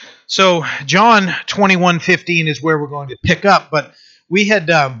So John 21:15 is where we're going to pick up, but we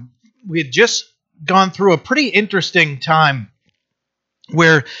had just gone through a pretty interesting time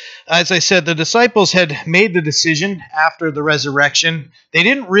where, as I said, the disciples had made the decision after the resurrection. They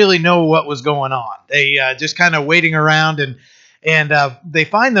didn't really know what was going on. They just kind of waiting around, and they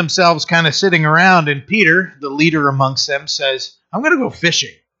find themselves kind of sitting around, and Peter, the leader amongst them, says, "I'm going to go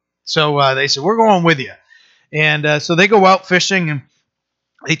fishing." So they said, "We're going with you." And so they go out fishing, and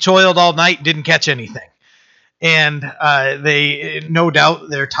they toiled all night, didn't catch anything. And they, no doubt,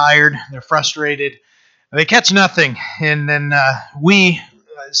 they're tired, they're frustrated. They catch nothing. And then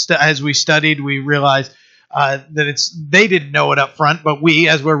as we studied, we realized that they didn't know it up front, but we,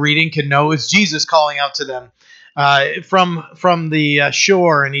 as we're reading, can know it's Jesus calling out to them from the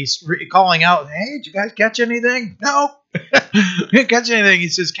shore. And he's calling out, "Hey, did you guys catch anything?" "No, didn't catch anything." He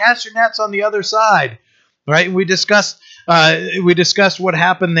says, "Cast your nets on the other side." Right? And we discussed what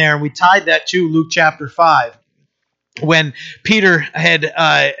happened there. We tied that to Luke chapter 5, when Peter had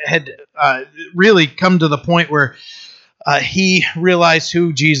really come to the point where he realized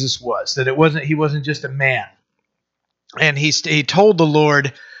who Jesus was, that he wasn't just a man, and he told the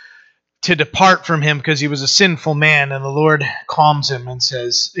Lord to depart from him because he was a sinful man, and the Lord calms him and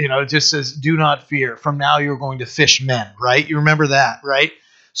says, just says, "Do not fear. From now you're going to fish men." Right? You remember that, right?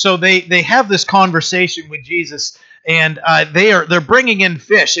 So they have this conversation with Jesus, and they're bringing in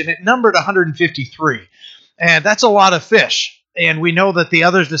fish, and it numbered 153, and that's a lot of fish. And we know that the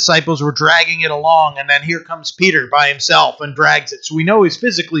other disciples were dragging it along, and then here comes Peter by himself and drags it. So we know he's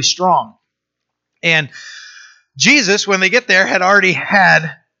physically strong. And Jesus, when they get there, had already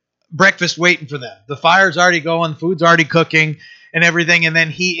had breakfast waiting for them. The fire's already going, food's already cooking, and everything, and then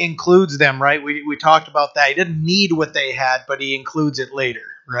he includes them, right? We talked about that. He didn't need what they had, but he includes it later,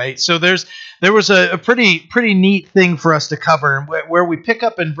 right? So there was a pretty neat thing for us to cover, where we pick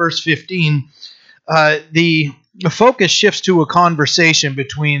up in verse 15. The focus shifts to a conversation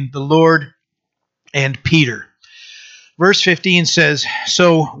between the Lord and Peter. Verse 15 says,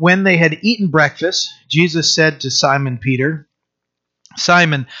 "So when they had eaten breakfast, Jesus said to Simon Peter,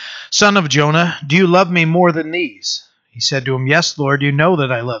 'Simon, son of Jonah, do you love me more than these?' He said to him, 'Yes, Lord, you know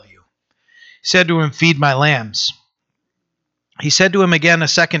that I love you.' He said to him, 'Feed my lambs.' He said to him again a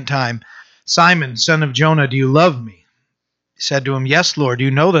second time, 'Simon, son of Jonah, do you love me?' He said to him, 'Yes, Lord,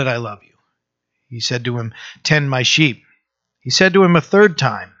 you know that I love you.' He said to him, 'Tend my sheep.' He said to him a third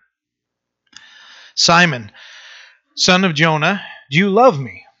time, 'Simon, son of Jonah, do you love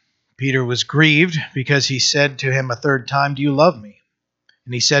me?' Peter was grieved because he said to him a third time, 'Do you love me?'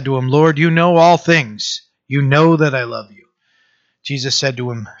 And he said to him, 'Lord, you know all things. You know that I love you.' Jesus said to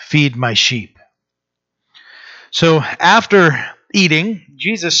him, 'Feed my sheep.'" So after eating,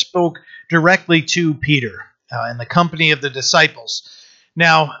 Jesus spoke directly to Peter in the company of the disciples.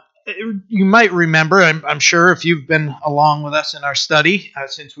 Now, you might remember, I'm sure if you've been along with us in our study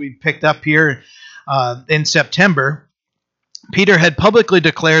since we picked up here in September, Peter had publicly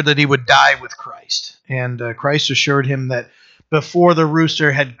declared that he would die with Christ. And Christ assured him that before the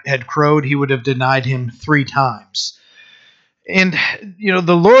rooster had crowed, he would have denied him 3 times. And,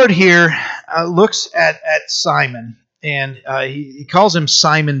 the Lord here looks at Simon, and he calls him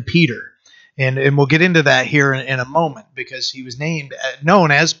Simon Peter. And we'll get into that here in a moment, because he was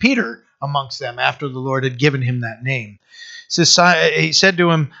known as Peter amongst them after the Lord had given him that name. He said to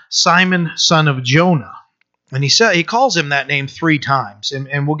him, "Simon, son of Jonah." And he calls him that name 3 times.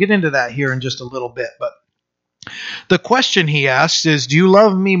 And we'll get into that here in just a little bit. But the question he asks is, "Do you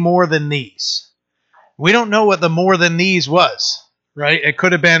love me more than these?" We don't know what the more than these was, right? It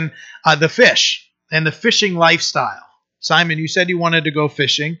could have been the fish and the fishing lifestyle. "Simon, you said you wanted to go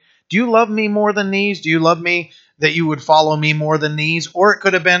fishing. Do you love me more than these? Do you love me that you would follow me more than these?" Or it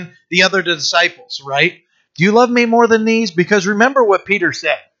could have been the other disciples, right? "Do you love me more than these?" Because remember what Peter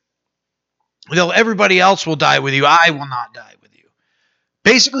said. Everybody else will die with you. I will not die with you.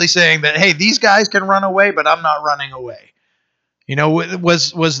 Basically saying that, hey, these guys can run away, but I'm not running away.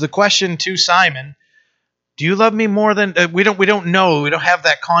 Was the question to Simon, "Do you love me more than..." We don't know. We don't have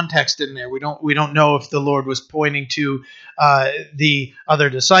that context in there. We don't know if the Lord was pointing to the other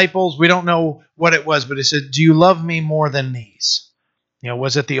disciples. We don't know what it was, but he said, "Do you love me more than these?"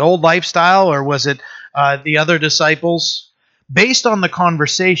 Was it the old lifestyle, or was it the other disciples? Based on the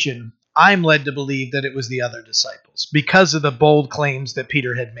conversation, I'm led to believe that it was the other disciples because of the bold claims that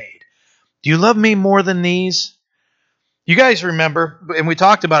Peter had made. "Do you love me more than these?" You guys remember, and we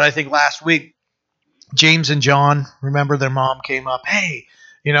talked about it, I think, last week, James and John, remember their mom came up, hey,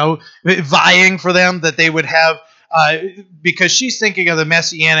 vying for them that they would have, because she's thinking of the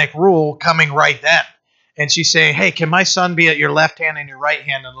Messianic rule coming right then. and she's saying, hey, can my son be at your left hand and your right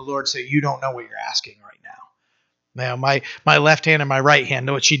hand? And the Lord said, you don't know what you're asking right now. Now, my left hand and my right hand,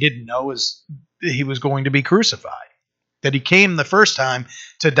 what she didn't know is he was going to be crucified, that he came the first time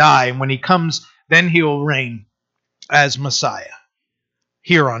to die, and when he comes, then he will reign as Messiah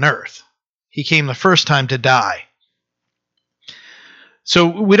here on earth. He came the first time to die.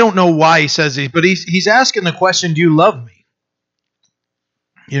 So we don't know why he says this, but he's asking the question, do you love me?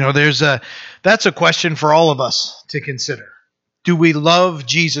 That's a question for all of us to consider. Do we love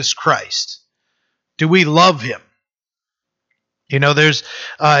Jesus Christ? Do we love him?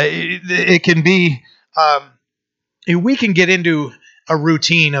 It can be, we can get into a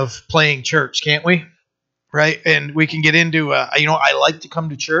routine of playing church, can't we? Right? And we can get into, I like to come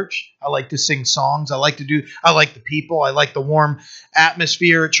to church. I like to sing songs. I like the people. I like the warm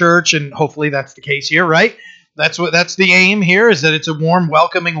atmosphere at church. And hopefully that's the case here, right? That's the aim here, is that it's a warm,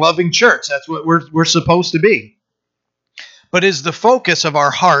 welcoming, loving church. That's what we're supposed to be. But is the focus of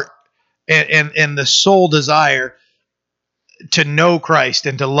our heart and the soul desire to know Christ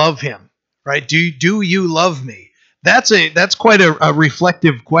and to love him, right? Do you love me? That's quite a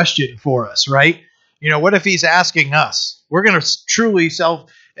reflective question for us, right? What if he's asking us? We're going to truly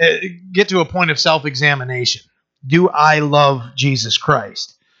get to a point of self-examination. Do I love Jesus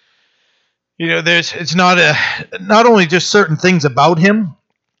Christ? It's not only just certain things about him.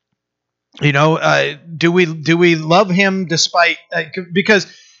 Do we love him despite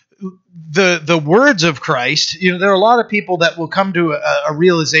because the words of Christ? There are a lot of people that will come to a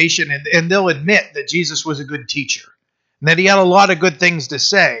realization and they'll admit that Jesus was a good teacher and that he had a lot of good things to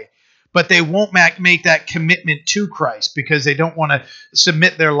say. But they won't make that commitment to Christ because they don't want to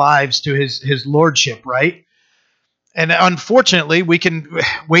submit their lives to his lordship, right? And unfortunately, we can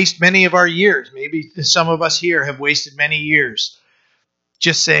waste many of our years. Maybe some of us here have wasted many years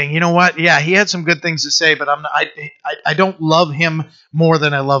just saying, you know what? Yeah, he had some good things to say, but I don't love him more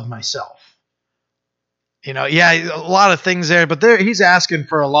than I love myself. A lot of things there, but he's asking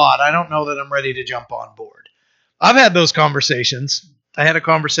for a lot. I don't know that I'm ready to jump on board. I've had those conversations. I had a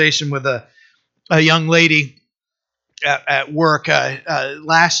conversation with a young lady at work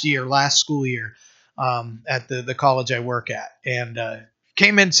last school year, at the college I work at, and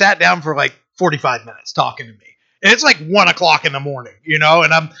came in, sat down for like 45 minutes talking to me. And it's like 1 o'clock in the morning, and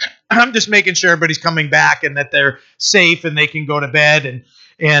I'm just making sure everybody's coming back and that they're safe and they can go to bed,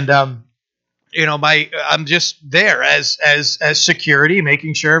 I'm just there as security,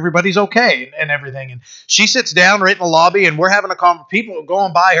 making sure everybody's okay and everything. And she sits down right in the lobby, and we're having a conversation. People are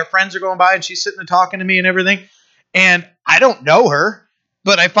going by, her friends are going by, and she's sitting there talking to me and everything. And I don't know her,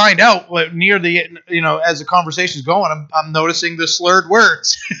 but I find out near the, as the conversation's going, I'm noticing the slurred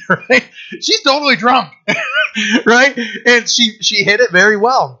words. Right? She's totally drunk, right? And she hit it very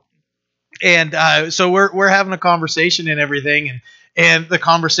well. And so we're having a conversation and everything, and the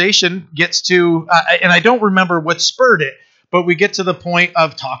conversation gets to, and I don't remember what spurred it, but we get to the point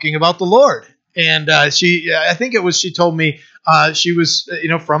of talking about the Lord. And she told me she was,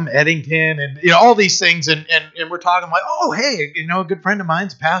 from Eddington and, all these things. And we're talking like, oh, hey, a good friend of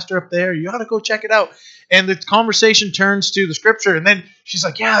mine's a pastor up there. You ought to go check it out. And the conversation turns to the scripture. And then she's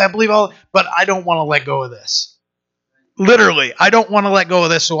like, yeah, I believe but I don't want to let go of this. Literally, I don't want to let go of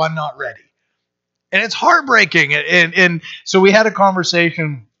this, so I'm not ready. And it's heartbreaking. And so we had a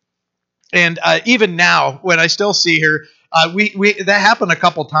conversation. And even now, when I still see her, that happened a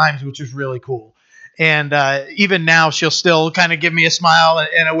couple times, which was really cool. And even now, she'll still kind of give me a smile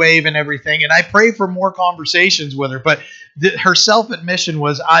and a wave and everything. And I pray for more conversations with her. But her self-admission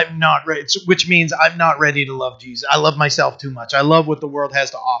was, I'm not ready, which means I'm not ready to love Jesus. I love myself too much. I love what the world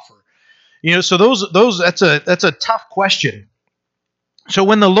has to offer. So that's a tough question. So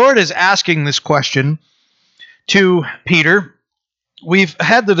when the Lord is asking this question to Peter, we've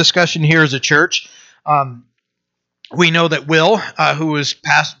had the discussion here as a church. We know that Will, who was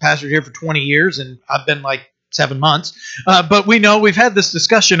pastor here for 20 years, and I've been like 7 months, but we know we've had this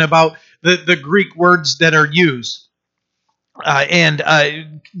discussion about the Greek words that are used. And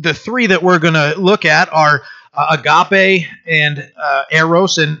the three that we're going to look at are agape and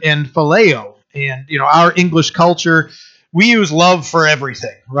eros and phileo. And, our English culture, we use love for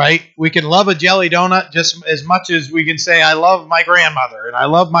everything, right? We can love a jelly donut just as much as we can say, I love my grandmother and I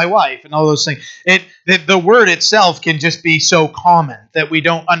love my wife and all those things. The word itself can just be so common that we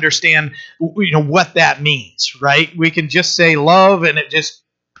don't understand, what that means, right? We can just say love and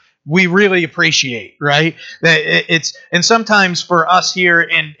we really appreciate, right? And sometimes for us here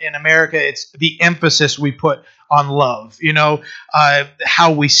in America, it's the emphasis we put on love,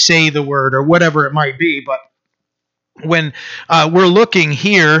 how we say the word or whatever it might be. But when we're looking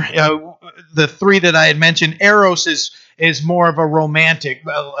here, the three that I had mentioned. Eros is more of a romantic,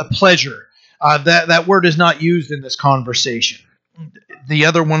 a pleasure. That word is not used in this conversation. The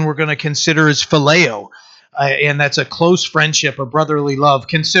other one we're going to consider is phileo, and that's a close friendship, a brotherly love.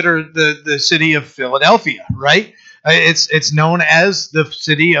 Consider the city of Philadelphia, right? It's known as the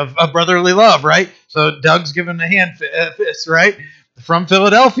city of brotherly love, right? So Doug's giving a hand fist, right? From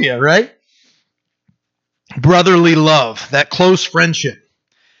Philadelphia, right? Brotherly love, that close friendship.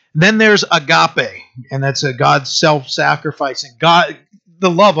 Then there's agape, and that's a God self-sacrificing, God, the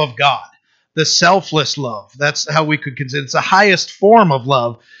love of God, the selfless love. That's how we could consider it's the highest form of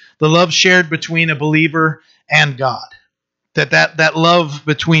love, the love shared between a believer and God. That love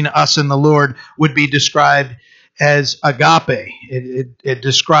between us and the Lord would be described as agape. It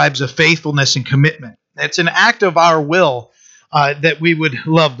describes a faithfulness and commitment. It's an act of our will that we would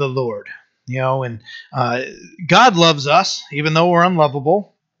love the Lord. And God loves us, even though we're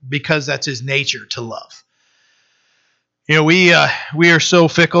unlovable, because that's His nature to love. We are so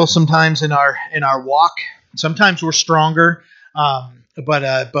fickle sometimes in our walk. Sometimes we're stronger,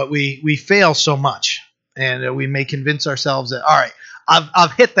 but we fail so much, and we may convince ourselves that, all right,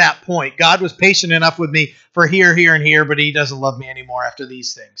 I've hit that point. God was patient enough with me for here, and here, but He doesn't love me anymore after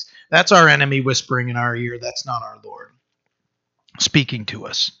these things. That's our enemy whispering in our ear. That's not our Lord speaking to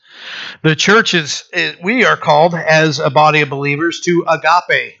us. The church we are called as a body of believers to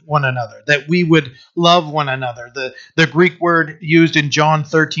agape one another, that we would love one another. The Greek word used in John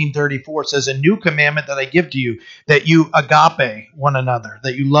 13:34 says, "A new commandment that I give to you, that you agape one another,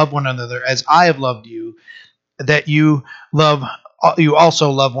 that you love one another as I have loved you, that you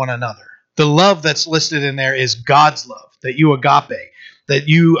also love one another." The love that's listed in there is God's love, that you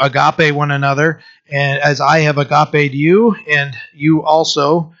agape one another, and as I have agape you, and you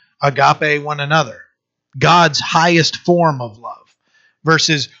also agape one another. God's highest form of love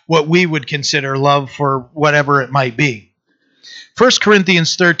versus what we would consider love for whatever it might be. 1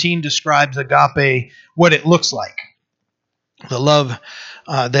 Corinthians 13 describes agape, what it looks like. The love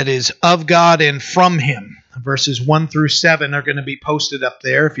that is of God and from Him. Verses 1 through 7 are going to be posted up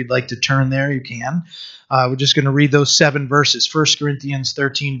there. If you'd like to turn there, you can. We're just going to read those 7 verses. 1 Corinthians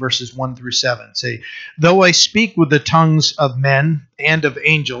 13, verses 1 through 7. Say, "Though I speak with the tongues of men and of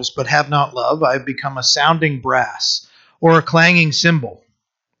angels, but have not love, I have become a sounding brass or a clanging cymbal.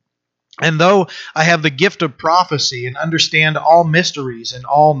 And though I have the gift of prophecy and understand all mysteries and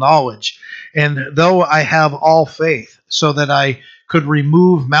all knowledge, and though I have all faith, so that I could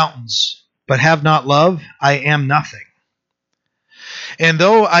remove mountains, but have not love, I am nothing. And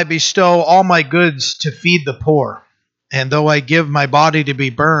though I bestow all my goods to feed the poor, and though I give my body to be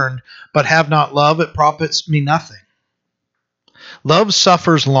burned, but have not love, it profits me nothing. Love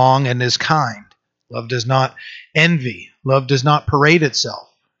suffers long and is kind. Love does not envy. Love does not parade itself.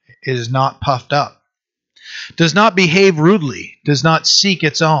 It is not puffed up. Does not behave rudely. Does not seek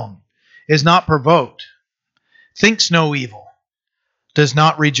its own. Is not provoked. Thinks no evil. Does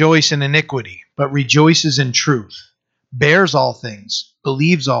not rejoice in iniquity, but rejoices in truth. Bears all things.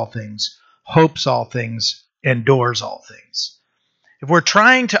 Believes all things. Hopes all things. Endures all things." If we're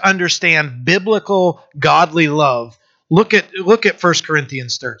trying to understand biblical godly love, look at 1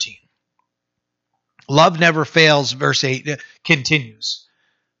 Corinthians 13. Love never fails, verse 8 continues.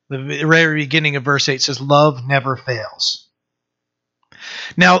 The very beginning of verse 8 says, "Love never fails."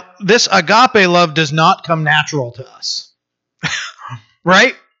 Now, this agape love does not come natural to us.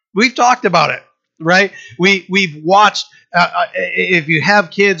 Right? We've talked about it, right? We've watched, if you have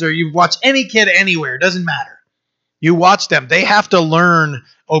kids or you've watched any kid anywhere, it doesn't matter. You watch them. They have to learn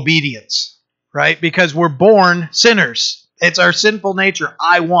obedience, right? Because we're born sinners. It's our sinful nature.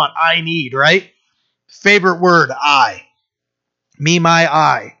 I want, I need, right? Favorite word, I. Me, my,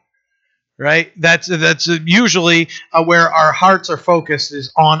 I. Right? That's usually where our hearts are focused,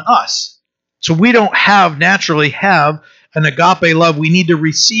 is on us. So we don't naturally have an agape love. We need to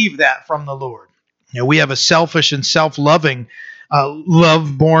receive that from the Lord. We have a selfish and self-loving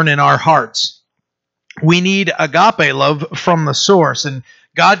love born in our hearts. We need agape love from the source, and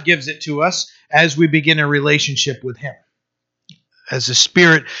God gives it to us as we begin a relationship with Him, as the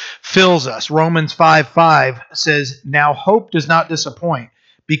Spirit fills us. Romans 5:5 says, "Now hope does not disappoint,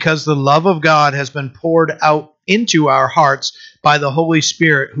 because the love of God has been poured out into our hearts by the Holy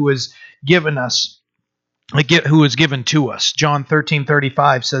Spirit who is given to us." John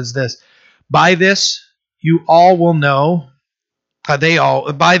 13:35 says this, "By this you all will know,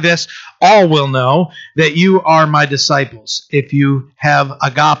 by this all will know that you are my disciples, if you have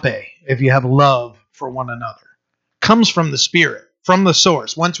agape, if you have love for one another." Comes from the Spirit, from the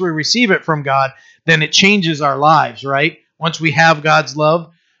source. Once we receive it from God, then it changes our lives, right? Once we have God's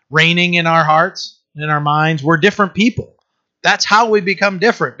love, reigning in our hearts, in our minds. We're different people. That's how we become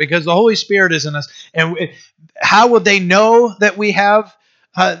different, because the Holy Spirit is in us. And how would they know that we have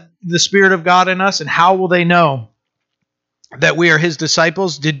the Spirit of God in us? And how will they know that we are His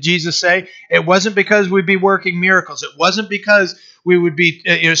disciples? Did Jesus say it wasn't because we'd be working miracles? It wasn't because we would be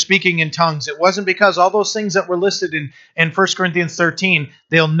speaking in tongues. It wasn't because all those things that were listed in 1 Corinthians 13.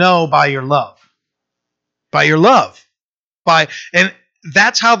 They'll know by your love. By your love. And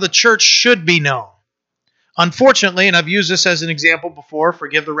that's how the church should be known. Unfortunately, and I've used this as an example before,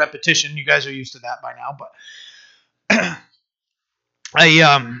 forgive the repetition, you guys are used to that by now, but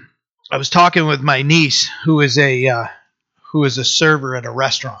I was talking with my niece who is a server at a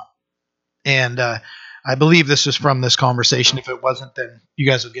restaurant, and I believe this is from this conversation. If it wasn't, then you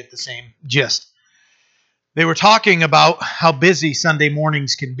guys will get the same gist. They were talking about how busy Sunday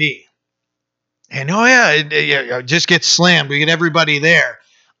mornings can be, and it just gets slammed. We get everybody there.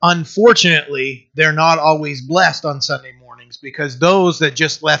 Unfortunately, they're not always blessed on Sunday mornings, because those that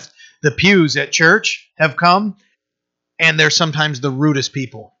just left the pews at church have come, and they're sometimes the rudest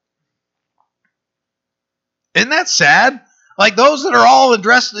people. Isn't that sad? Like those that are all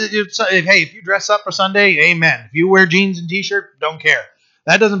dressed, hey, if you dress up for Sunday, amen. If you wear jeans and t-shirt, don't care.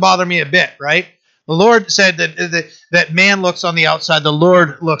 That doesn't bother me a bit, right? The Lord said that man looks on the outside, the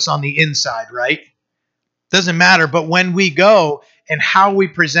Lord looks on the inside, right? Doesn't matter, but when we go and how we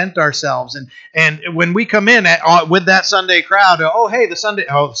present ourselves, and when we come in with that Sunday crowd,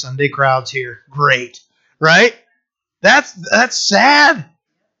 the Sunday crowd's here, great, right? That's sad.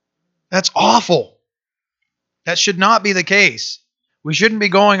 That's awful. That should not be the case. We shouldn't be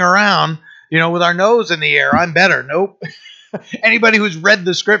going around, with our nose in the air. I'm better. Nope. Anybody who's read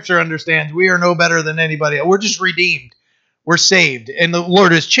the scripture understands we are no better than anybody else. We're just redeemed. We're saved. And the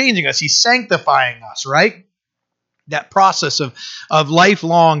Lord is changing us. He's sanctifying us, right? That process of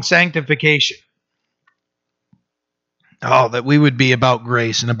lifelong sanctification. Oh, that we would be about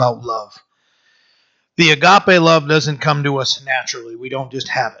grace and about love. The agape love doesn't come to us naturally. We don't just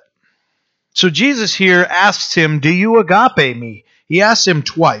have it. So Jesus here asks him, do you agape me? He asks him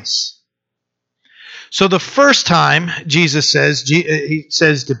twice. So the first time Jesus says, he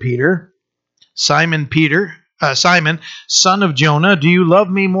says to Peter, Simon, son of Jonah, do you love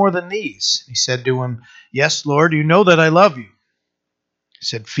me more than these? He said to him, yes, Lord, you know that I love you. He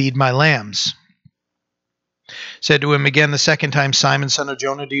said, feed my lambs. He said to him again the second time, Simon, son of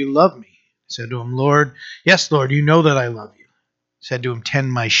Jonah, do you love me? He said to him, Lord, yes, Lord, you know that I love you. He said to him,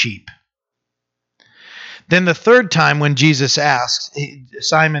 tend my sheep. Then the third time when Jesus asks,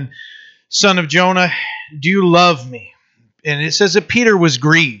 Simon, son of Jonah, do you love me? And it says that Peter was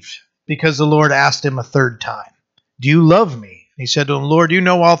grieved because the Lord asked him a third time, do you love me? He said to him, Lord, you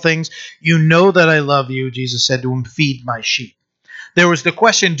know all things. You know that I love you. Jesus said to him, feed my sheep. There was the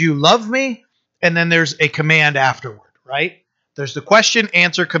question, do you love me? And then there's a command afterward, right? There's the question,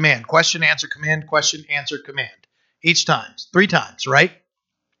 answer, command. Question, answer, command. Question, answer, command. Each time. 3 times, right?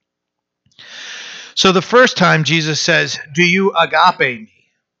 So the first time Jesus says, do you agape me?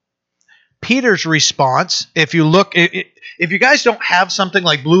 Peter's response, if you look, if you guys don't have something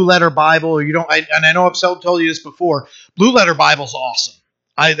like Blue Letter Bible, or you don't, and I know I've told you this before, Blue Letter Bible's awesome.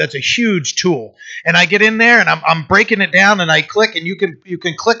 That's a huge tool. And I get in there and I'm breaking it down and I click, and you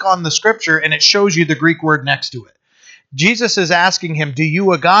can click on the scripture and it shows you the Greek word next to it. Jesus is asking him, do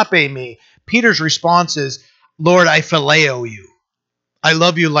you agape me? Peter's response is, Lord, I phileo you. I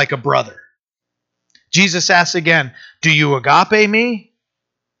love you like a brother. Jesus asks again, do you agape me?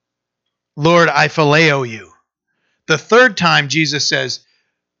 Lord, I phileo you. The third time Jesus says,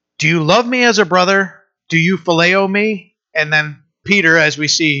 do you love me as a brother? Do you phileo me? And then Peter, as we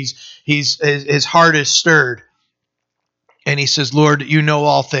see, his heart is stirred. And he says, Lord, you know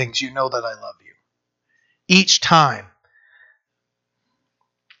all things. You know that I love you. Each time.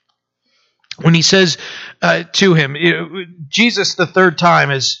 When he says to him, Jesus the third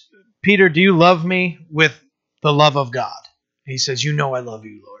time is, Peter, do you love me with the love of God? He says, you know I love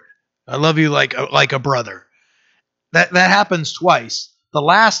you, Lord. I love you like a brother. That happens twice. The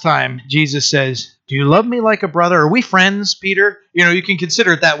last time Jesus says, do you love me like a brother? Are we friends, Peter? You can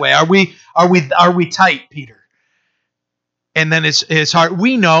consider it that way. Are we tight, Peter? And then his heart.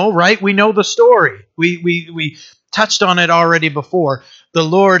 We know, right? We know the story. We touched on it already before. The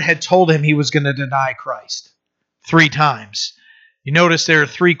Lord had told him he was going to deny Christ 3 times. You notice there are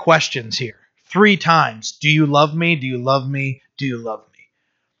 3 questions here. 3 times. Do you love me? Do you love me? Do you love me?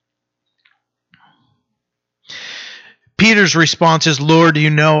 Peter's response is, Lord, you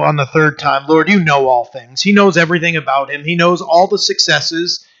know, on the third time, Lord, you know all things. He knows everything about him. He knows all the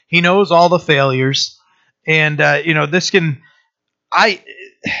successes. He knows all the failures. And,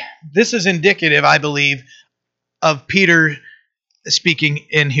 this is indicative, I believe, of Peter speaking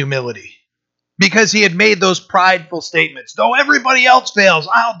in humility. Because he had made those prideful statements. Though everybody else fails,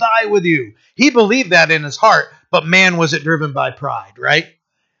 I'll die with you. He believed that in his heart, but man, was it driven by pride, right?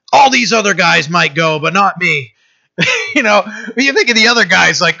 All these other guys might go, but not me. You know, when you think of the other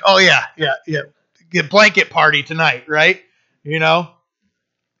guys, like, oh yeah, get blanket party tonight, right? You know,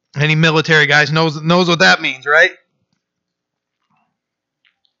 any military guys knows what that means, right?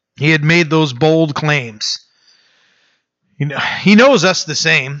 He had made those bold claims. You know, he knows us the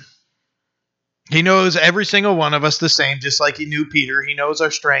same. He knows every single one of us the same, just like he knew Peter. He knows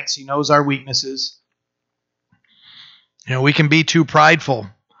our strengths. He knows our weaknesses. You know, we can be too prideful,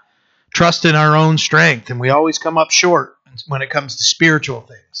 trust in our own strength, and we always come up short when it comes to spiritual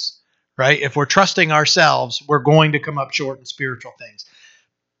things, right? If we're trusting ourselves, we're going to come up short in spiritual things.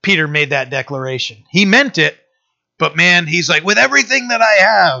 Peter made that declaration. He meant it, but man, he's like, with everything that I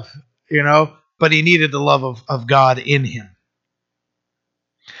have, you know, but he needed the love of God in him.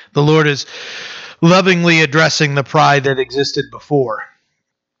 The Lord is lovingly addressing the pride that existed before.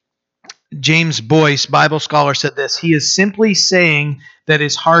 James Boyce, Bible scholar, said this: he is simply saying that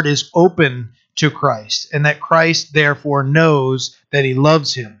his heart is open to Christ, and that Christ therefore knows that he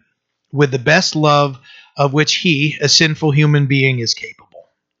loves him with the best love of which he, a sinful human being, is capable.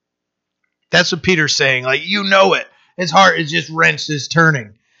 That's what Peter's saying. Like, you know it. His heart is just wrenched, is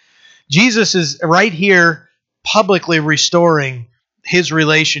turning. Jesus is right here publicly restoring his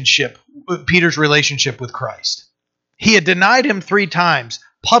relationship, Peter's relationship with Christ. He had denied him 3 times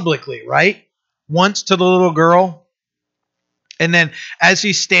publicly, right? Once to the little girl. And then as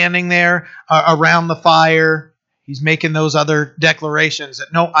he's standing there around the fire, he's making those other declarations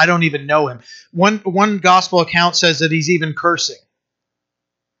that, no, I don't even know him. One gospel account says that he's even cursing.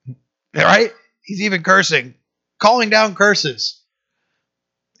 Right? He's even cursing, calling down curses.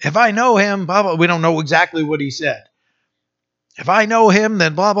 If I know him, blah, blah. We don't know exactly what he said. If I know him,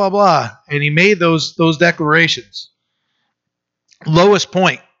 then blah, blah, blah. And he made those declarations. Lowest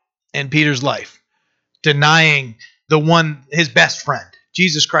point in Peter's life, denying his best friend.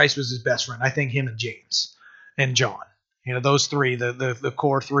 Jesus Christ was his best friend. I think him and James and John. You know, those 3, the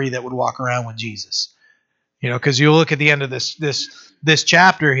core 3 that would walk around with Jesus. You know, because you'll look at the end of this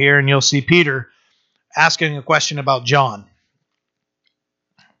chapter here, and you'll see Peter asking a question about John.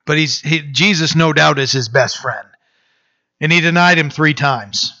 But Jesus, no doubt, is his best friend. And he denied him 3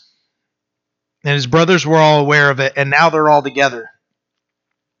 times. And his brothers were all aware of it, and now they're all together.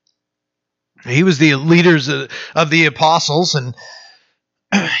 He was the leaders of the apostles, and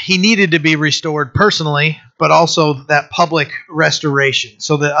he needed to be restored personally, but also that public restoration,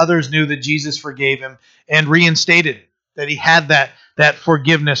 so that others knew that Jesus forgave him and reinstated him, that he had that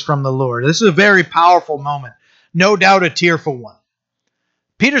forgiveness from the Lord. This is a very powerful moment. No doubt a tearful one.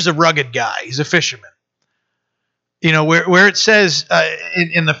 Peter's a rugged guy. He's a fisherman. You know, where it says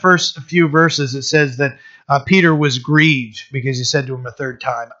in the first few verses, it says that Peter was grieved because he said to him a 3rd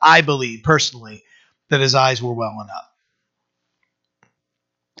time, I believe personally that his eyes were welling up.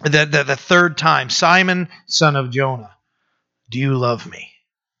 The 3rd time, Simon, son of Jonah, do you love me?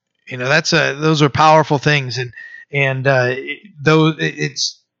 You know, those are powerful things, and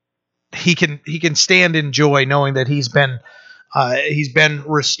he can stand in joy knowing that he's been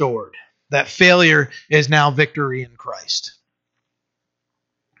restored. That failure is now victory in Christ.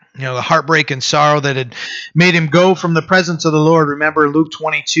 You know, the heartbreak and sorrow that had made him go from the presence of the Lord. Remember Luke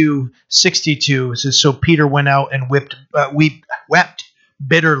 22:62. It says, so Peter went out and wept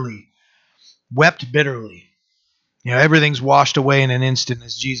bitterly. Wept bitterly. You know, everything's washed away in an instant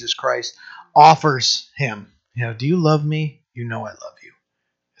as Jesus Christ offers him. You know, do you love me? You know I love you.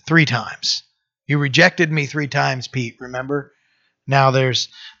 3 times. You rejected me 3 times, Pete, remember? Now there's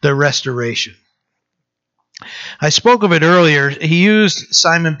the restoration. I spoke of it earlier. He used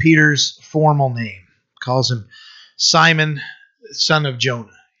Simon Peter's formal name. Calls him Simon, son of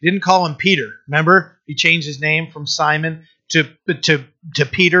Jonah. He didn't call him Peter. Remember? He changed his name from Simon to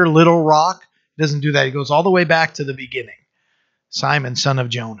Peter, little rock. He doesn't do that. He goes all the way back to the beginning. Simon, son of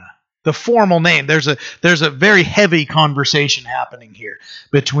Jonah. The formal name. There's a very heavy conversation happening here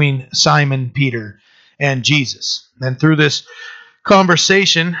between Simon Peter and Jesus. And through this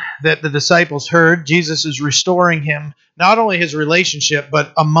conversation that the disciples heard, Jesus is restoring him, not only his relationship,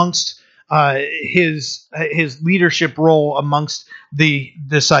 but amongst his leadership role amongst the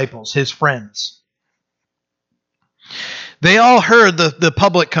disciples, his friends. They all heard the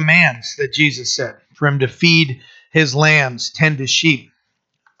public commands that Jesus said for him to feed his lambs, tend his sheep,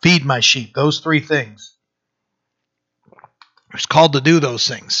 feed my sheep, those 3 things. He was called to do those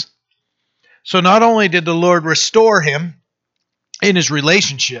things. So not only did the Lord restore him, in his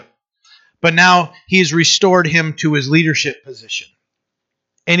relationship. But now he's restored him to his leadership position.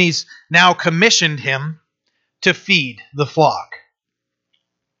 And he's now commissioned him to feed the flock.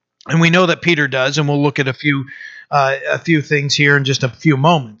 And we know that Peter does, and we'll look at a few things here in just a few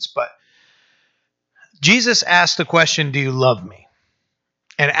moments. But Jesus asked the question, do you love me?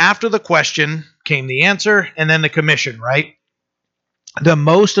 And after the question came the answer and then the commission, right? The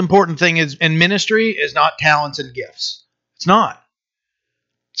most important thing is in ministry is not talents and gifts. It's not.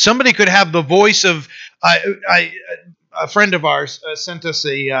 Somebody could have the voice of a friend of ours sent us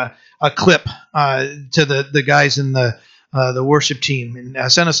a clip to the guys in the worship team,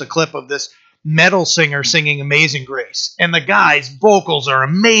 and sent us a clip of this metal singer singing Amazing Grace. And the guy's vocals are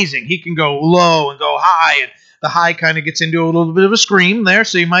amazing. He can go low and go high, and the high kind of gets into a little bit of a scream there,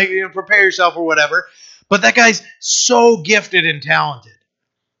 so you might prepare yourself or whatever. But that guy's so gifted and talented.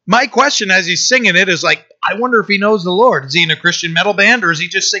 My question as he's singing it is like, I wonder if he knows the Lord. Is he in a Christian metal band, or is he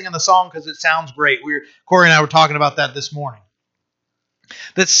just singing the song because it sounds great? Corey and I were talking about that this morning.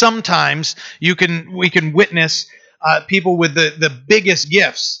 That sometimes we can witness people with the biggest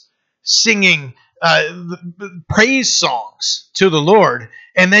gifts singing praise songs to the Lord,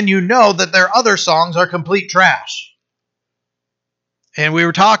 and then you know that their other songs are complete trash. And we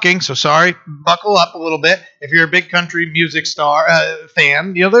were talking, so sorry, buckle up a little bit. If you're a big country music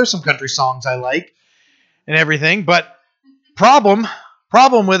fan, there's some country songs I like and everything. But problem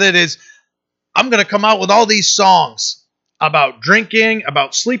with it is I'm going to come out with all these songs about drinking,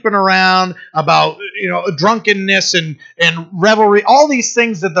 about sleeping around, about drunkenness and revelry, all these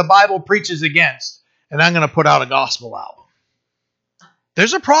things that the Bible preaches against. And I'm going to put out a gospel album.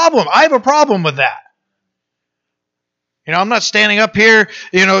 There's a problem. I have a problem with that. I'm not standing up here,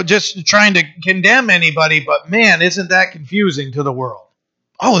 just trying to condemn anybody, but man, isn't that confusing to the world?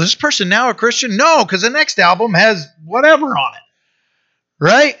 Oh, is this person now a Christian? No, because the next album has whatever on it,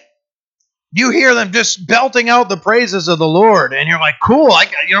 right? You hear them just belting out the praises of the Lord, and you're like, cool,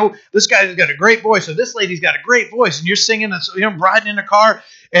 this guy's got a great voice, or this lady's got a great voice, and you're singing, riding in a car,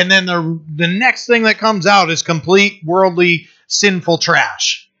 and then the next thing that comes out is complete worldly, sinful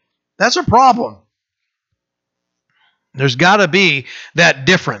trash. That's a problem. There's got to be that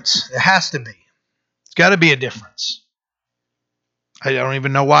difference. It has to be. It's got to be a difference. I don't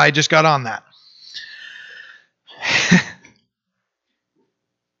even know why I just got on that.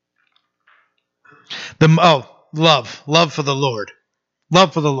 Love for the Lord.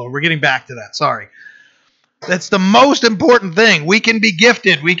 Love for the Lord. We're getting back to that. Sorry. That's the most important thing. We can be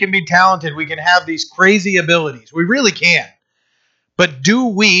gifted. We can be talented. We can have these crazy abilities. We really can. But do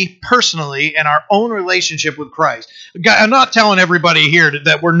we personally, in our own relationship with Christ? I'm not telling everybody here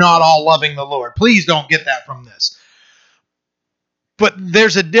that we're not all loving the Lord. Please don't get that from this. But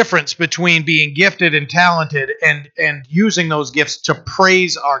there's a difference between being gifted and talented and using those gifts to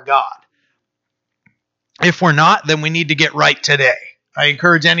praise our God. If we're not, then we need to get right today. I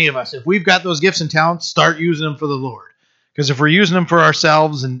encourage any of us, if we've got those gifts and talents, start using them for the Lord. Because if we're using them for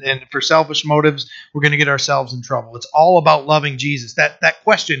ourselves and for selfish motives, we're going to get ourselves in trouble. It's all about loving Jesus. That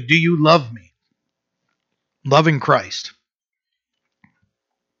question, do you love me? Loving Christ.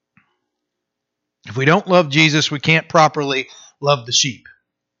 If we don't love Jesus, we can't properly love the sheep.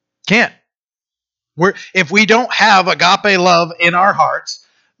 Can't. If we don't have agape love in our hearts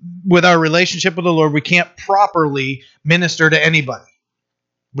with our relationship with the Lord, we can't properly minister to anybody.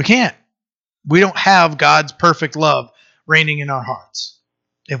 We can't. We don't have God's perfect love reigning in our hearts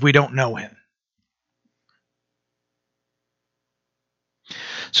if we don't know him.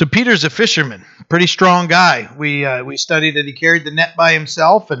 So Peter's a fisherman, pretty strong guy. We studied that he carried the net by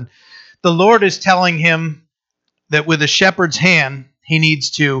himself, and the Lord is telling him that with a shepherd's hand, he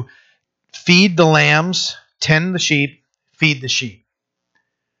needs to feed the lambs, tend the sheep, feed the sheep.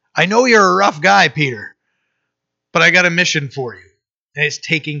 I know you're a rough guy, Peter, but I got a mission for you, and it's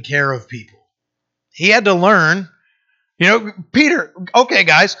taking care of people. He had to learn. Peter, okay,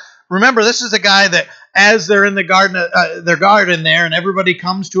 guys, remember, this is a guy that as they're in the garden, their garden there, and everybody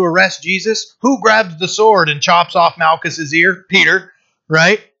comes to arrest Jesus, who grabs the sword and chops off Malchus's ear? Peter,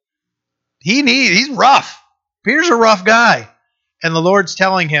 right? He's rough. Peter's a rough guy. And the Lord's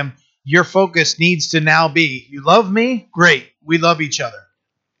telling him, your focus needs to now be, you love me? Great. We love each other.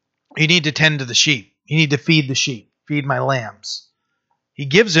 You need to tend to the sheep. You need to feed the sheep. Feed my lambs. He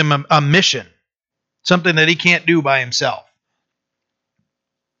gives him a mission. Something that he can't do by himself.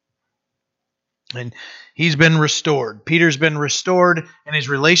 And he's been restored. Peter's been restored in his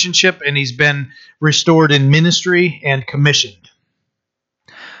relationship, and he's been restored in ministry and commissioned.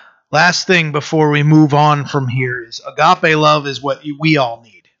 Last thing before we move on from here is agape love is what we all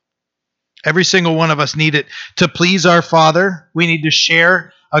need. Every single one of us need it to please our Father. We need to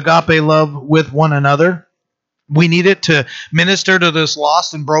share agape love with one another. We need it to minister to this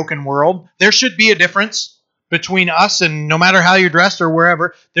lost and broken world. There should be a difference between us, and no matter how you're dressed or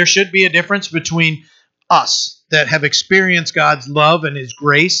wherever, there should be a difference between us that have experienced God's love and His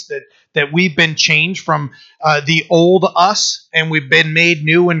grace, that we've been changed from the old us and we've been made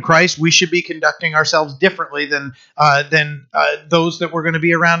new in Christ. We should be conducting ourselves differently than those that we're going to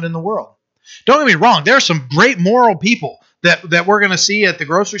be around in the world. Don't get me wrong, there are some great moral people that we're going to see at the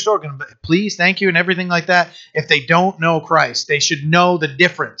grocery store, going to please, thank you, and everything like that. If they don't know Christ, they should know the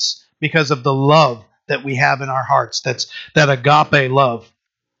difference because of the love that we have in our hearts. That's that agape love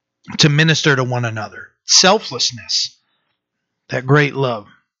to minister to one another. Selflessness, that great love.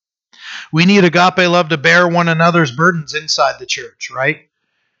 We need agape love to bear one another's burdens inside the church, right?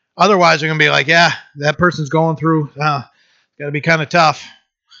 Otherwise, they're going to be like, yeah, that person's going through, got to be kind of tough.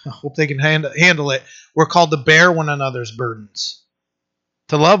 I hope they can handle it. We're called to bear one another's burdens,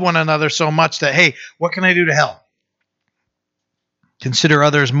 to love one another so much that, hey, what can I do to help? Consider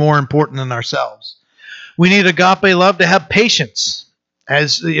others more important than ourselves. We need agape love to have patience.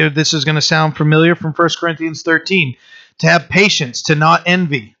 As this is going to sound familiar from 1 Corinthians 13, to have patience, to not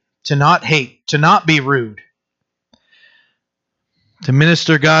envy, to not hate, to not be rude. To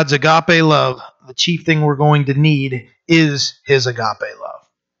minister God's agape love, the chief thing we're going to need is His agape love.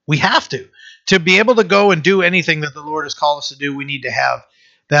 We have to. To be able to go and do anything that the Lord has called us to do, we need to have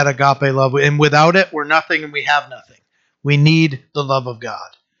that agape love. And without it, we're nothing and we have nothing. We need the love of God.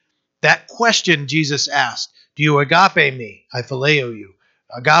 That question Jesus asked, do you agape me? I phileo you.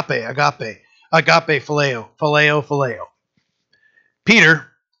 Agape, agape, agape, phileo, phileo, phileo. Peter,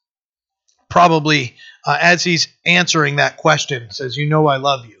 probably as he's answering that question, says, you know I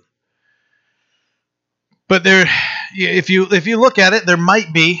love you. But there, if you look at it, there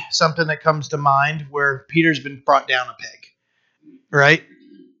might be something that comes to mind where Peter's been brought down a peg, right?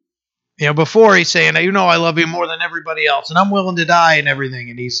 Before he's saying, you know I love you more than everybody else, and I'm willing to die and everything,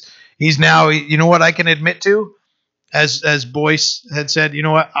 and he's now, you know what I can admit to? As Boyce had said, you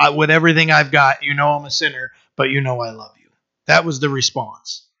know what, with everything I've got, you know I'm a sinner, but you know I love you. That was the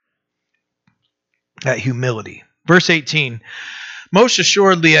response. That humility. Verse 18, most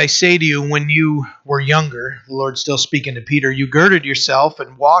assuredly I say to you, when you were younger, the Lord's still speaking to Peter, you girded yourself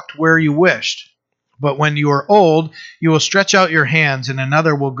and walked where you wished. But when you are old, you will stretch out your hands, and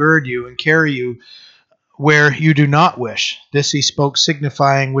another will gird you and carry you where you do not wish. This he spoke,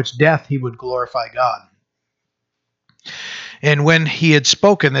 signifying which death he would glorify God. And when he had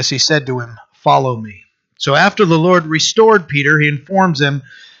spoken this, he said to him, follow me. So after the Lord restored Peter, he informs him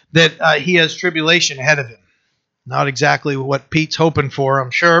that he has tribulation ahead of him. Not exactly what Pete's hoping for, I'm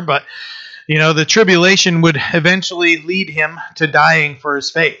sure, but the tribulation would eventually lead him to dying for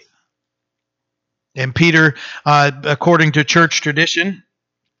his faith. And Peter, according to church tradition,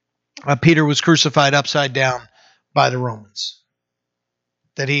 Peter was crucified upside down by the Romans.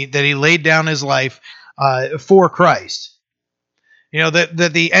 That he laid down his life for Christ.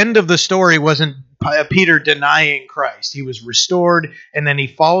 That the end of the story wasn't Peter denying Christ. He was restored, and then he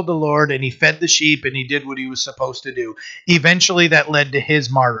followed the Lord, and he fed the sheep, and he did what he was supposed to do. Eventually, that led to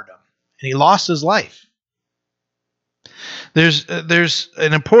his martyrdom, and he lost his life. There's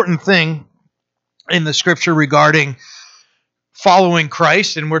an important thing in the Scripture regarding following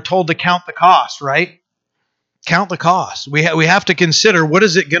Christ, and we're told to count the cost, right? Count the cost. We have to consider, what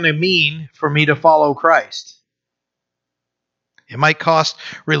is it going to mean for me to follow Christ? It might cost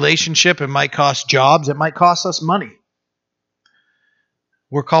relationship. It might cost jobs. It might cost us money.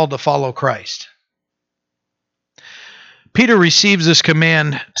 We're called to follow Christ. Peter receives this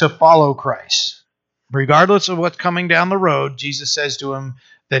command to follow Christ. Regardless of what's coming down the road, Jesus says to him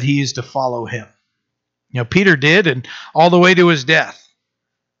that he is to follow him. Peter did, and all the way to his death.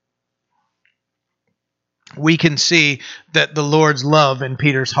 We can see that the Lord's love in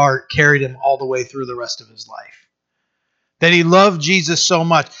Peter's heart carried him all the way through the rest of his life. That he loved Jesus so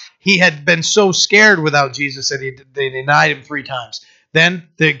much. He had been so scared without Jesus that they denied him 3 times. Then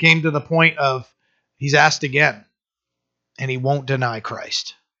it came to the point of he's asked again, and he won't deny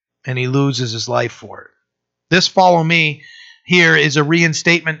Christ, and he loses his life for it. This follow me here is a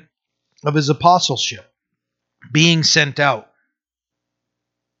reinstatement of his apostleship, being sent out.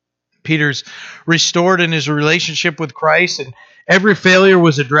 Peter's restored in his relationship with Christ, and every failure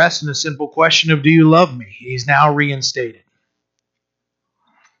was addressed in a simple question of, do you love me? He's now reinstated.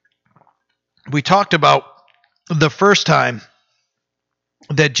 We talked about the first time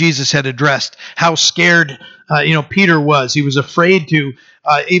that Jesus had addressed how scared Peter was. He was afraid to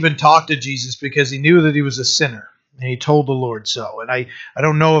even talk to Jesus because he knew that he was a sinner. And he told the Lord so. And I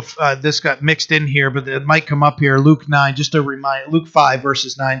don't know if this got mixed in here, but it might come up here. Luke 9, just a reminder, Luke 5,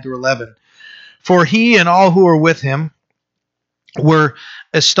 verses 9 through 11. For he and all who were with him were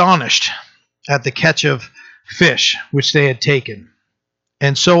astonished at the catch of fish which they had taken.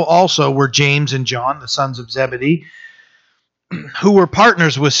 And so also were James and John, the sons of Zebedee, who were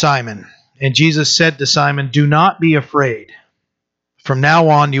partners with Simon. And Jesus said to Simon, do not be afraid. From now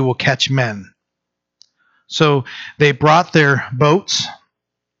on you will catch men. So they brought their boats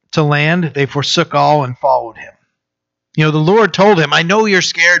to land. They forsook all and followed him. You know, the Lord told him, I know you're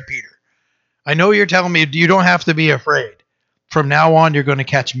scared, Peter. I know you're telling me you don't have to be afraid. From now on, you're going to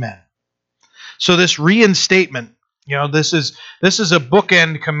catch men. So this reinstatement, you know, this is a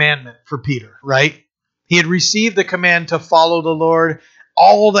bookend commandment for Peter, right? He had received the command to follow the Lord.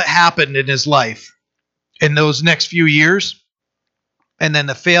 All that happened in his life in those next few years, and then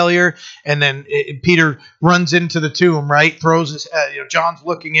the failure, and then Peter runs into the tomb, right? Throws his, John's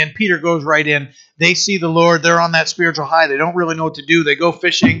looking in. Peter goes right in. They see the Lord. They're on that spiritual high. They don't really know what to do. They go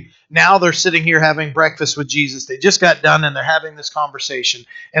fishing. Now they're sitting here having breakfast with Jesus. They just got done, and they're having this conversation,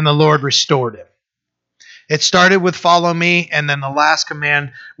 and the Lord restored him. It started with follow me, and then the last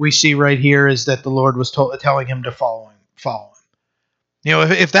command we see right here is that the Lord was telling him to follow him. You know,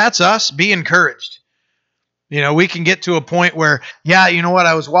 if that's us, be encouraged. You know, we can get to a point where, yeah, you know what,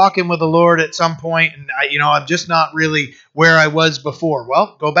 I was walking with the Lord at some point, and I'm just not really where I was before.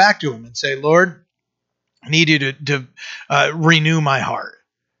 Well, go back to him and say, Lord, I need you to renew my heart.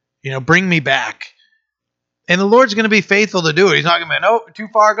 You know, bring me back. And the Lord's going to be faithful to do it. He's not going to be, no, too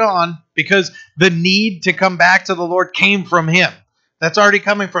far gone, because the need to come back to the Lord came from him. That's already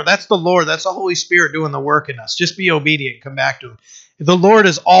coming from, that's the Lord. That's the Holy Spirit doing the work in us. Just be obedient. Come back to him. The Lord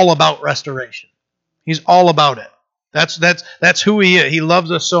is all about restoration. He's all about it. That's who he is. He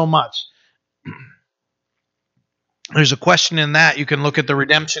loves us so much. There's a question in that. You can look at the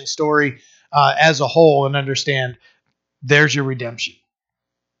redemption story as a whole and understand there's your redemption.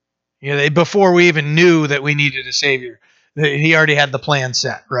 You know, before we even knew that we needed a Savior, he already had the plan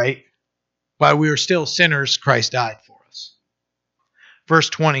set, right? While we were still sinners, Christ died for us. Verse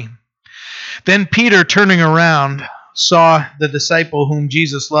 20. Then Peter, turning around, saw the disciple whom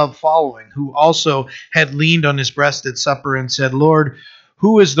Jesus loved following, who also had leaned on his breast at supper and said, Lord,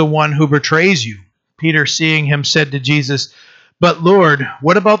 who is the one who betrays you? Peter, seeing him, said to Jesus, but Lord,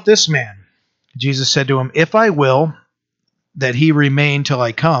 what about this man? Jesus said to him, if I will that he remain till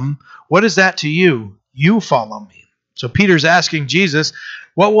I come, what is that to you? You follow me. So Peter's asking Jesus,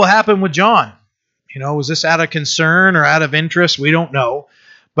 what will happen with John? You know, was this out of concern or out of interest? We don't know.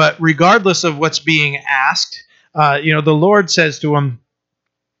 But regardless of what's being asked, the Lord says to him,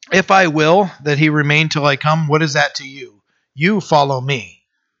 if I will that he remain till I come, what is that to you? You follow me.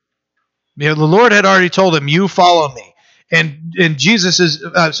 You know, the Lord had already told him, you follow me. And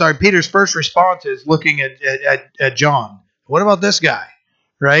Peter's first response is looking at John. What about this guy?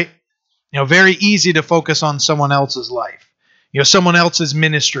 Right? You know, very easy to focus on someone else's life. You know, someone else's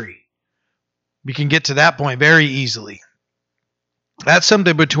ministry. We can get to that point very easily. That's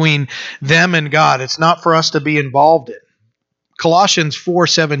something between them and God. It's not for us to be involved in. Colossians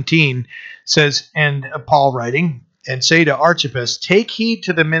 4:17 says, and Paul writing, and say to Archippus, take heed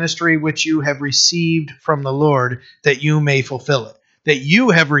to the ministry which you have received from the Lord, that you may fulfill it. That you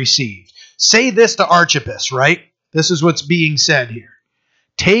have received. Say this to Archippus, right? This is what's being said here.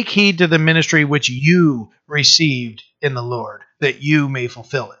 Take heed to the ministry which you received in the Lord, that you may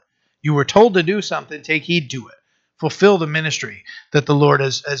fulfill it. You were told to do something, take heed to it. Fulfill the ministry that the Lord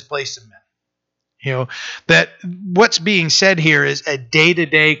has placed in them. You know, that what's being said here is a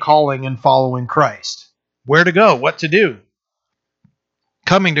day-to-day calling and following Christ. Where to go, what to do.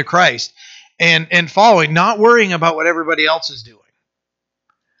 Coming to Christ and following, not worrying about what everybody else is doing.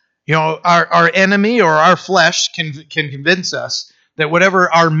 You know, our enemy or our flesh can convince us that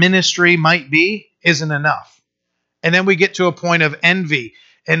whatever our ministry might be isn't enough. And then we get to a point of envy,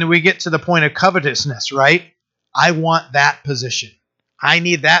 and we get to the point of covetousness, right? I want that position. I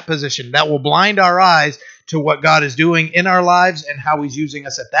need that position. That will blind our eyes to what God is doing in our lives and how he's using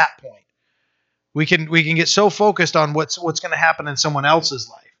us at that point. We can get so focused on what's going to happen in someone else's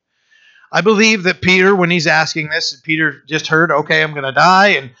life. I believe that Peter, when he's asking this, Peter just heard, okay, I'm going to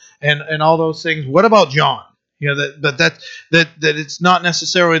die and all those things. What about John? You know, that it's not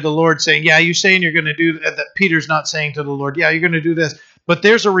necessarily the Lord saying, yeah, you're saying you're going to do that. That Peter's not saying to the Lord, yeah, you're going to do this. But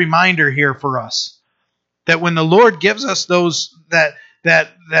there's a reminder here for us that when the Lord gives us that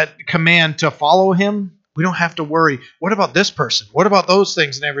command to follow him, we don't have to worry. What about this person? What about those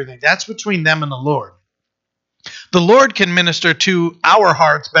things and everything? That's between them and the Lord. The Lord can minister to our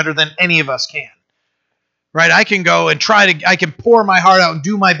hearts better than any of us can. right? I can go and I can pour my heart out and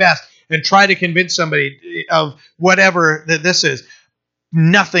do my best and try to convince somebody of whatever that this is.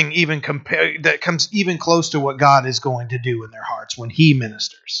 Nothing even that comes even close to what God is going to do in their hearts when He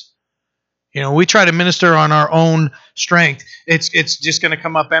ministers. We try to minister on our own strength. It's just going to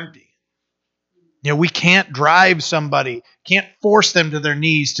come up empty. We can't drive somebody, can't force them to their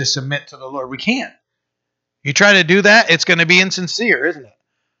knees to submit to the Lord. We can't. You try to do that, it's going to be insincere, isn't it?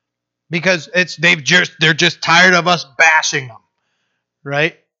 Because they're just tired of us bashing them,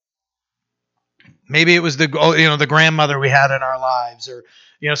 right? Maybe it was the grandmother we had in our lives, or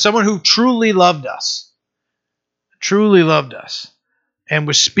someone who truly loved us, and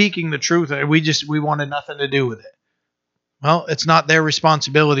was speaking the truth, and we wanted nothing to do with it. Well, it's not their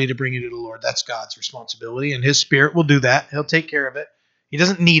responsibility to bring you to the Lord. That's God's responsibility, and His Spirit will do that. He'll take care of it. He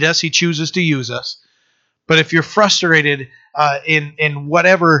doesn't need us. He chooses to use us. But if you're frustrated in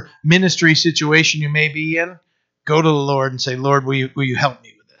whatever ministry situation you may be in, go to the Lord and say, Lord, will you help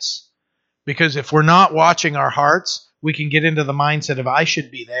me with this? Because if we're not watching our hearts, we can get into the mindset of, I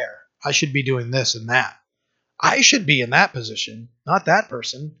should be there. I should be doing this and that. I should be in that position, not that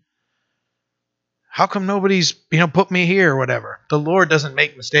person. How come nobody's put me here or whatever? The Lord doesn't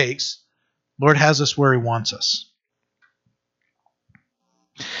make mistakes. The Lord has us where He wants us.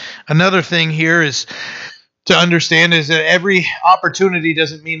 Another thing here is to understand is that every opportunity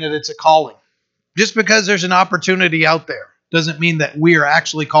doesn't mean that it's a calling. Just because there's an opportunity out there doesn't mean that we are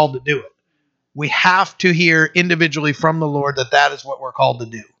actually called to do it. We have to hear individually from the Lord that is what we're called to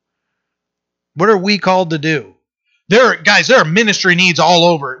do. What are we called to do? There are ministry needs all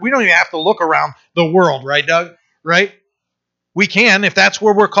over. We don't even have to look around the world, right, Doug? Right? We can if that's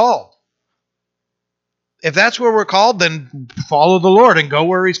where we're called. If that's where we're called, then follow the Lord and go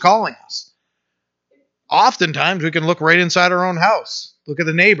where He's calling us. Oftentimes, we can look right inside our own house. Look at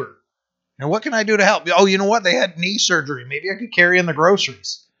the neighbor. And what can I do to help? Oh, you know what? They had knee surgery. Maybe I could carry in the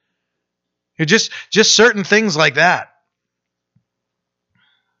groceries. Just certain things like that.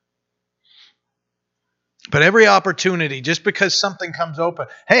 But every opportunity, just because something comes open,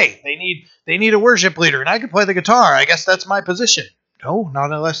 hey, they need a worship leader, and I can play the guitar. I guess that's my position. No,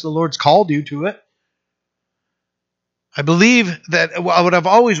 not unless the Lord's called you to it. I believe that what I've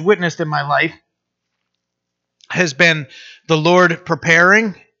always witnessed in my life has been the Lord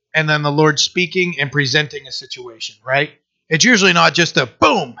preparing and then the Lord speaking and presenting a situation, right? It's usually not just a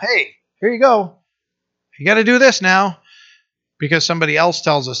boom, hey, here you go. You got to do this now because somebody else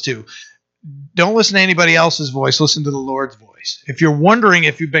tells us to. Don't listen to anybody else's voice. Listen to the Lord's voice. If you're wondering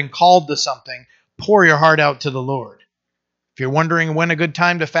if you've been called to something, pour your heart out to the Lord. If you're wondering when a good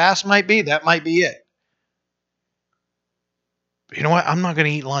time to fast might be, that might be it. But you know what? I'm not going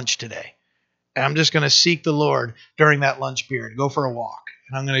to eat lunch today. And I'm just going to seek the Lord during that lunch period. Go for a walk.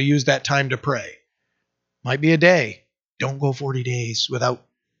 And I'm going to use that time to pray. Might be a day. Don't go 40 days without,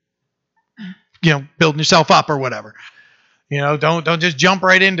 building yourself up or whatever. Don't just jump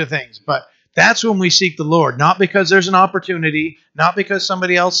right into things. But that's when we seek the Lord. Not because there's an opportunity. Not because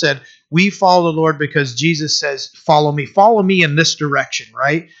somebody else said. We follow the Lord because Jesus says, follow me. Follow me in this direction,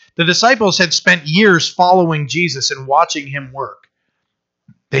 right? The disciples had spent years following Jesus and watching Him work.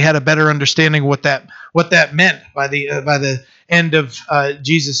 They had a better understanding what that meant by the end of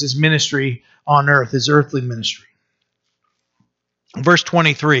Jesus' ministry on earth, His earthly ministry. Verse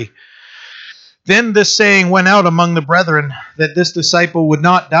 23. Then this saying went out among the brethren that this disciple would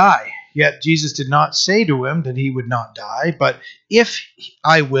not die. Yet Jesus did not say to him that he would not die, but if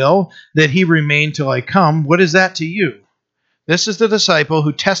I will, that he remain till I come, what is that to you? This is the disciple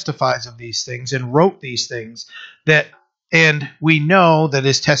who testifies of these things and wrote these things, and we know that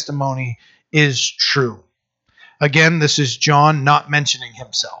his testimony is true. Again, this is John not mentioning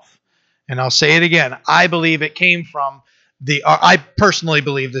himself. And I'll say it again. I believe it came from I personally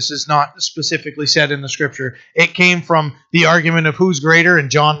believe this is not specifically said in the scripture. It came from the argument of who's greater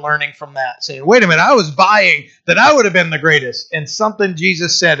and John learning from that, saying, wait a minute, I was vying that I would have been the greatest. And something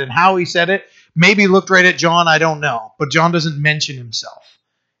Jesus said and how He said it maybe looked right at John, I don't know. But John doesn't mention himself.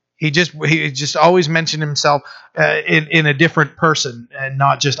 He just always mentioned himself in a different person and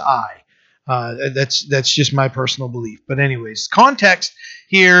not just I. That's just my personal belief. But anyways, context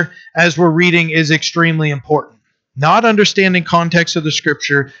here as we're reading is extremely important. Not understanding context of the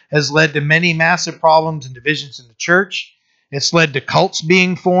scripture has led to many massive problems and divisions in the church. It's led to cults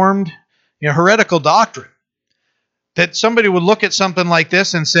being formed, heretical doctrine. That somebody would look at something like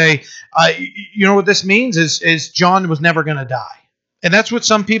this and say, you know what this means is John was never going to die. And that's what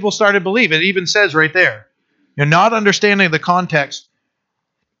some people started to believe. It even says right there. Not understanding the context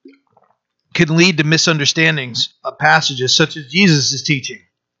can lead to misunderstandings of passages such as Jesus' teaching.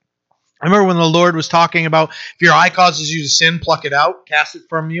 I remember when the Lord was talking about, if your eye causes you to sin, pluck it out, cast it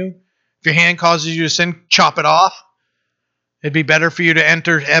from you. If your hand causes you to sin, chop it off. It'd be better for you to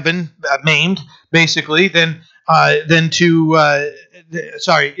enter heaven maimed, basically, than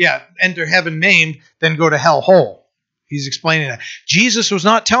enter heaven maimed than go to hell whole. He's explaining that. Jesus was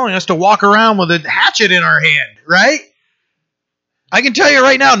not telling us to walk around with a hatchet in our hand, right? I can tell you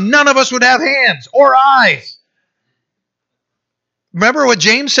right now, none of us would have hands or eyes. Remember what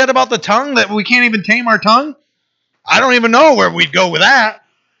James said about the tongue, that we can't even tame our tongue? I don't even know where we'd go with that,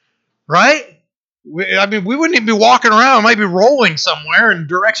 right? We wouldn't even be walking around. We might be rolling somewhere in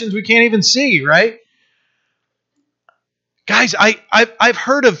directions we can't even see, right? Guys, I've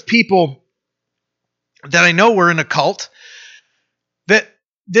heard of people that I know were in a cult that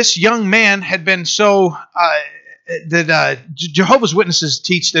this young man had been so Jehovah's Witnesses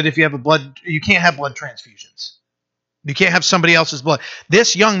teach that if you have you can't have blood transfusions. You can't have somebody else's blood.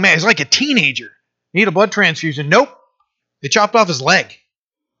 This young man is like a teenager. Need a blood transfusion. Nope. They chopped off his leg.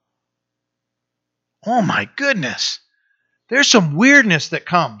 Oh my goodness. There's some weirdness that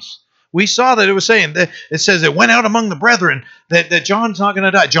comes. We saw that it was saying that it says it went out among the brethren that John's not going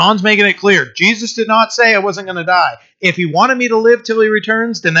to die. John's making it clear. Jesus did not say I wasn't going to die. If he wanted me to live till he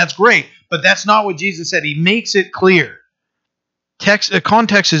returns, then that's great. But that's not what Jesus said. He makes it clear.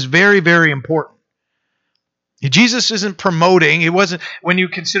 Context is very, very important. Jesus isn't promoting, when you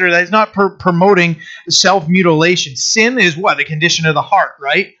consider that, he's not promoting self-mutilation. Sin is what? A condition of the heart,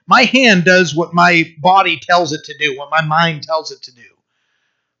 right? My hand does what my body tells it to do, what my mind tells it to do.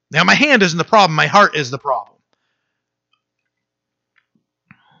 Now, my hand isn't the problem, my heart is the problem.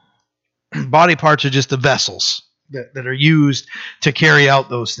 Body parts are just the vessels that are used to carry out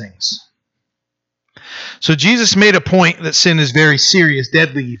those things. So Jesus made a point that sin is very serious,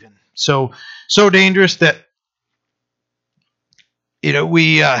 deadly even. So dangerous that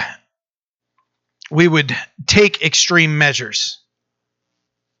we would take extreme measures.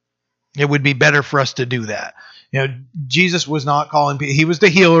 It would be better for us to do that. Jesus was not calling people. He was the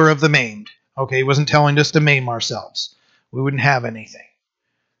healer of the maimed. Okay, he wasn't telling us to maim ourselves. We wouldn't have anything.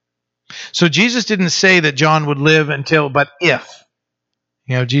 So Jesus didn't say that John would live but if.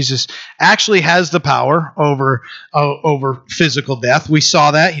 Jesus actually has the power over physical death. We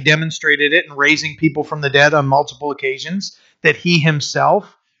saw that. He demonstrated it in raising people from the dead on multiple occasions, that he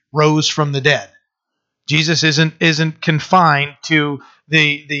himself rose from the dead. Jesus isn't confined to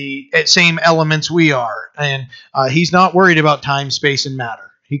the same elements we are. And he's not worried about time, space, and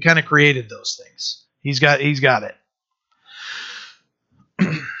matter. He kind of created those things. He's got it.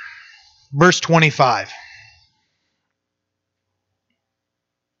 Verse 25.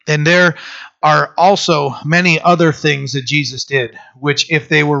 And there are also many other things that Jesus did, which if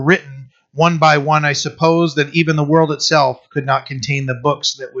they were written one by one, I suppose that even the world itself could not contain the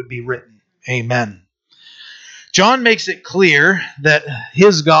books that would be written. Amen. John makes it clear that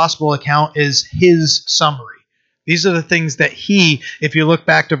his gospel account is his summary. These are the things that he, if you look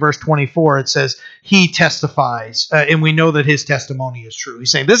back to verse 24, it says he testifies, and we know that his testimony is true.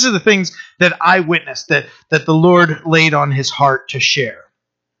 He's saying, this is the things that I witnessed, that the Lord laid on his heart to share.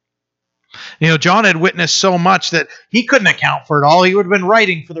 John had witnessed so much that he couldn't account for it all. He would have been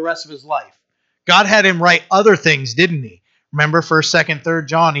writing for the rest of his life. God had him write other things, didn't he? Remember 1st, 2nd, 3rd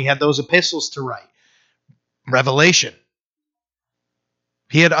John, he had those epistles to write. Revelation.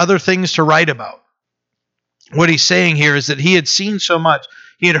 He had other things to write about. What he's saying here is that he had seen so much,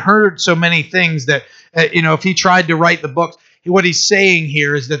 he had heard so many things that, if he tried to write the books, what he's saying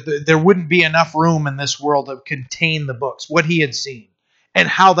here is that there wouldn't be enough room in this world to contain the books, what he had seen, and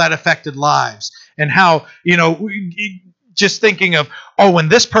how that affected lives, and how, just thinking of, when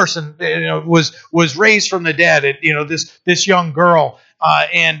this person, was raised from the dead, and, this young girl,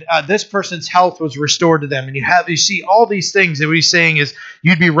 and this person's health was restored to them, and you see all these things that what he's saying is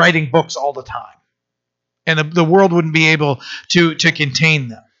you'd be writing books all the time. And the world wouldn't be able to contain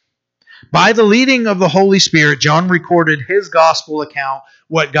them. By the leading of the Holy Spirit, John recorded his gospel account,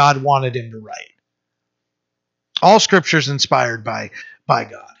 what God wanted him to write. All Scripture is inspired by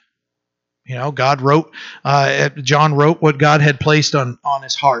God. John wrote what God had placed on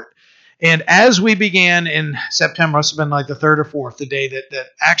his heart. And as we began in September, must have been like the 3rd or 4th, the day that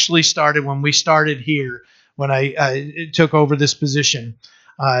actually started when we started here, when I took over this position,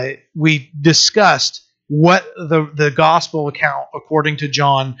 we discussed what the gospel account, according to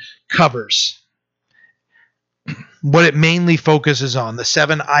John, covers. What it mainly focuses on, the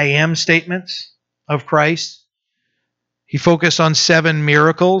 7 I am statements of Christ. He focused on 7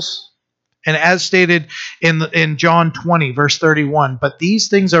 miracles, And as stated in John 20, verse 31, but these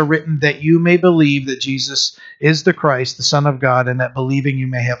things are written that you may believe that Jesus is the Christ, the Son of God, and that believing you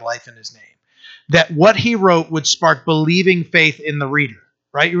may have life in his name. That what he wrote would spark believing faith in the reader.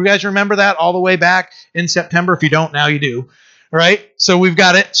 Right? You guys remember that all the way back in September? If you don't, now you do. Right? So we've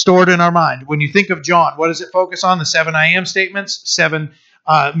got it stored in our mind. When you think of John, what does it focus on? The 7 I am statements, 7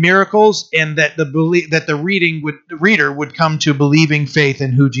 miracles, and that the reader would come to believing faith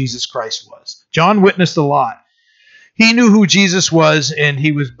in who Jesus Christ was. John witnessed a lot. He knew who Jesus was, and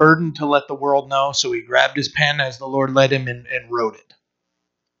he was burdened to let the world know, so he grabbed his pen as the Lord led him and wrote it.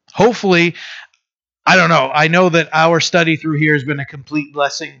 Hopefully, I don't know. I know that our study through here has been a complete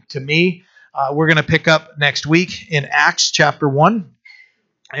blessing to me. We're going to pick up next week in Acts chapter 1,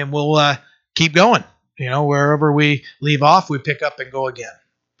 and we'll keep going. You know, wherever we leave off, we pick up and go again.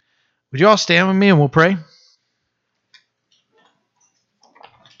 Would you all stand with me and we'll pray?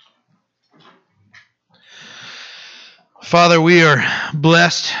 Father, we are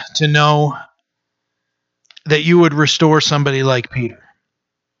blessed to know that you would restore somebody like Peter.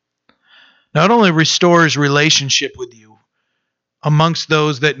 Not only restore his relationship with you amongst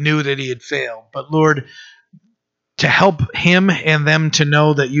those that knew that he had failed, but Lord, to help him and them to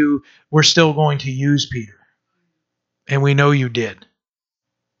know that you were still going to use Peter. And we know you did.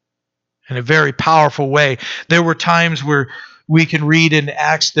 In a very powerful way. There were times where we can read in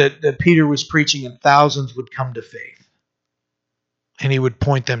Acts that Peter was preaching and thousands would come to faith. And he would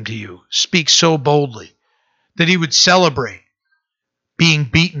point them to you. Speak so boldly that he would celebrate being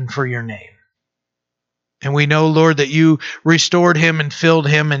beaten for your name. And we know, Lord, that you restored him and filled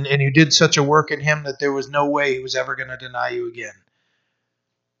him and you did such a work in him that there was no way he was ever going to deny you again.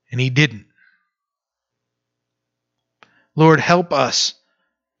 And he didn't. Lord, help us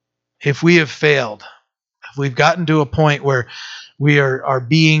if we have failed, if we've gotten to a point where we are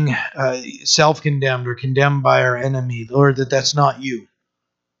being self-condemned or condemned by our enemy, Lord, that's not you.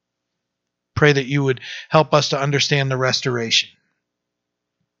 Pray that you would help us to understand the restoration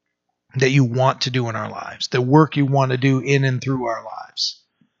that you want to do in our lives, the work you want to do in and through our lives.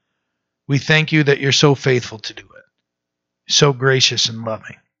 We thank you that you're so faithful to do it, so gracious and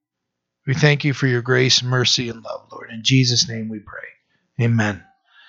loving. We thank you for your grace, mercy, and love, Lord. In Jesus' name we pray. Amen.